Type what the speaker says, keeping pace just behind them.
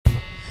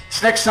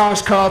This next song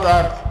is called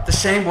The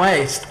Same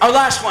Way. It's our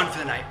last one for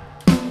the night.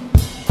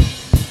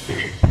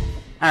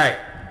 Alright,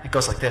 it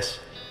goes like this.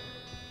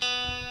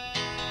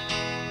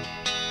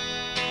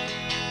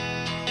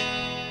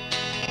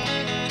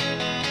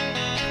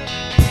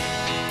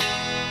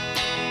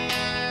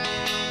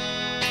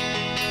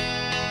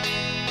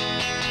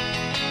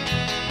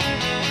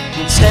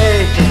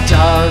 Take the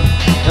dog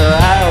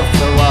out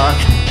for a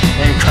walk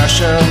and crush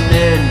them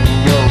in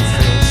your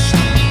face.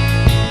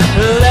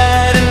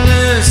 Let him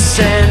loose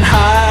and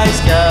high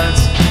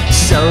guns,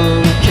 so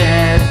it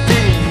can't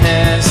be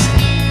missed.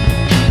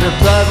 The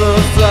blood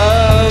will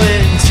flow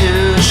into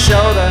the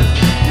shoulder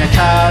and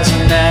cause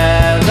you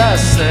never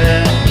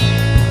slip.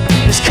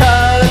 As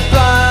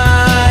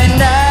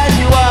colorblind as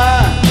you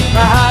are,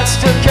 my heart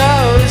still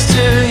goes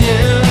to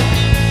you.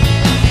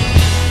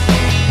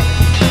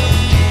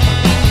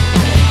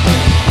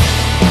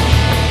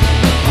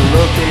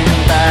 Looking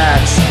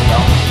back so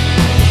long,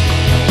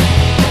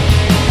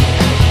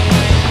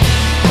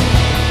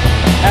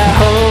 a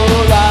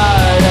whole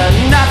lot of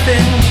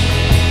nothing.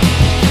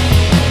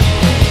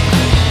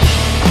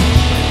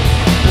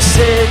 The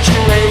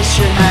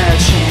situation has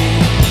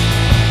changed,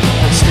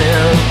 but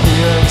still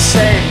feel the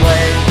same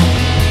way.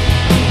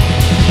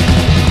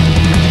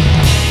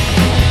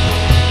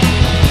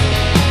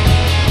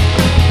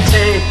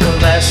 Take a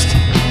rest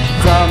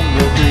from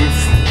your grief,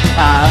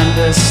 I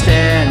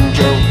understand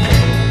your pain.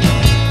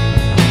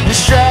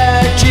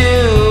 Distract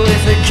you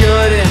with a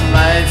good in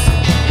life,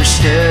 you're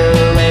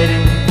still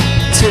waiting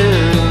to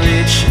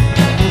reach.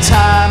 In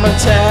time will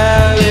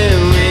tell you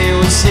we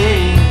will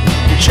see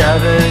each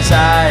other's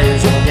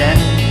eyes again.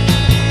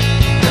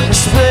 The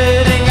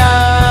splitting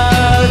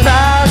of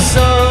our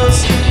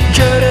souls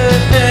could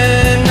have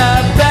been the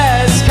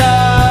best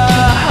call.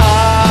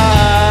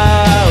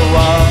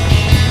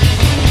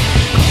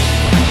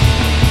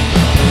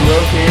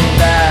 Looking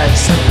back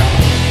so long,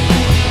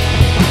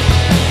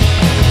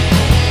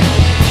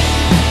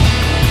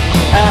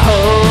 a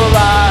whole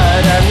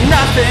lot of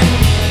nothing.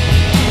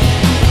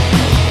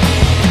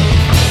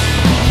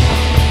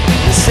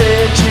 The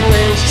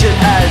situation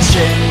has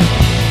changed,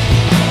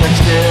 but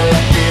still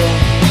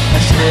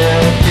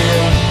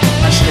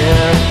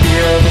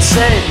feel the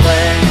same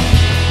way.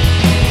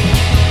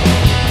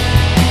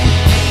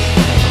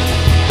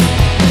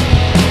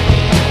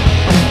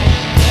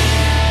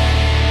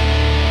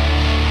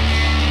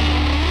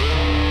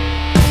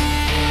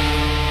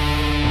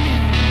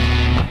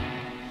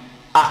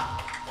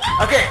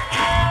 Okay.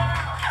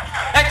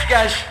 Thank you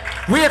guys.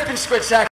 We have been SquidSacks.